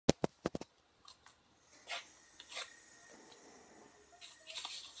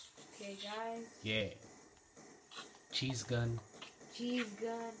Okay, guys. Yeah. Cheese gun. Cheese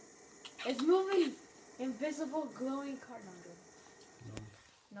gun. It's moving. Invisible glowing card. No, I'm joking.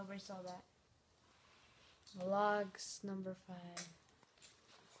 Nobody saw that. Logs number 5.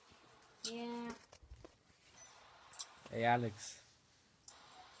 Yeah. Hey, Alex.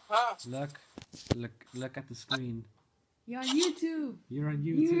 Huh? Look at the screen. You're on YouTube. You're on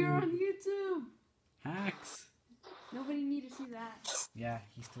YouTube. You're on YouTube. Hacks. Nobody need to see that. Yeah,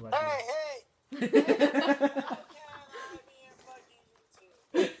 he's still watching. Hey,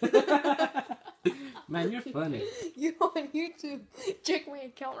 hey! Man, you're funny. You're on YouTube. Check my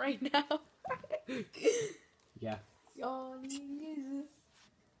account right now. Yeah. You're on YouTube.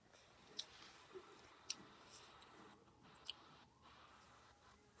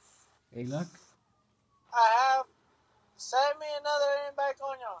 Hey, look. I have sent me another invite,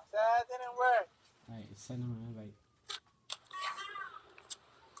 coño. That didn't work. Alright, send him an invite.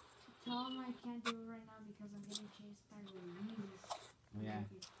 Tell him I can't do it right now because I'm getting chased by Louise. Oh, yeah.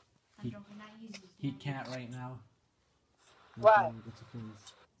 I'm joking, not Yeezus. He can't right now. Why? Go to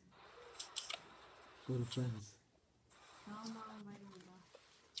friends. Go to friends. No, I'm not inviting you back.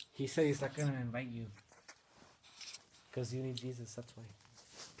 He said he's not gonna invite you. Because you need Jesus, that's why.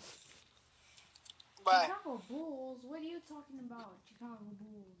 Bye. Chicago Bulls? What are you talking about? Chicago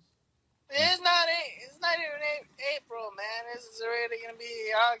Bulls. It's not even April, man. This is already gonna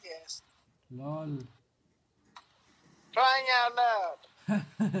be August. LOL. Crying out loud.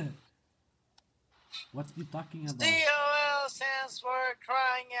 What are you talking about? COL stands for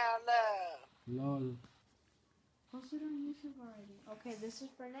crying out loud. LOL. Posted on YouTube already. Okay, this is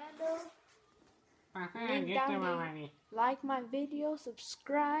Fernando. Get Link down them there. already. Like my video,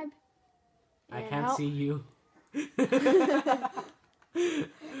 subscribe. I and can't help- see you.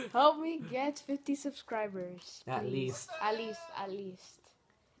 Help me get 50 subscribers. At please. least. At least.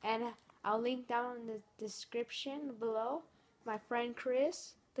 And I'll link down in the description below my friend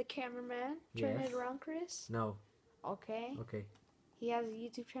Chris, the cameraman. Turn Yes. it around, Chris. No. Okay. Okay. He has a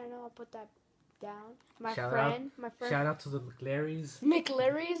YouTube channel. I'll put that down. My Shout friend. Shout out to the McLarys.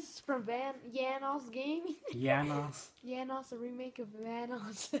 McLary's from Janos Gaming. Yanos. Janos, a remake of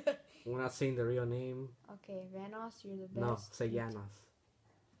Vanos. We're not saying the real name. Okay, Vanos, you're the best. No, say Yanos.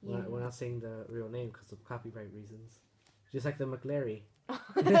 Yeah. We're not saying the real name because of copyright reasons. Just like the McLary.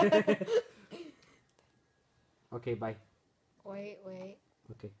 Okay, bye. Wait.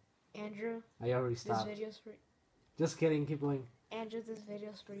 Okay. Andrew, I already this stopped. video's for Just kidding, keep going. Andrew, this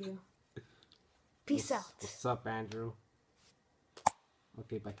video's for you. Peace out. What's up, Andrew?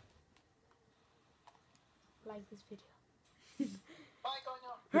 Okay, bye. Like this video. Bye,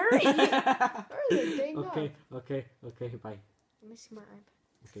 coño. Hurry! Hurry, dang up. Okay, bye. Let me see my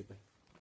iPad. Okay, bye.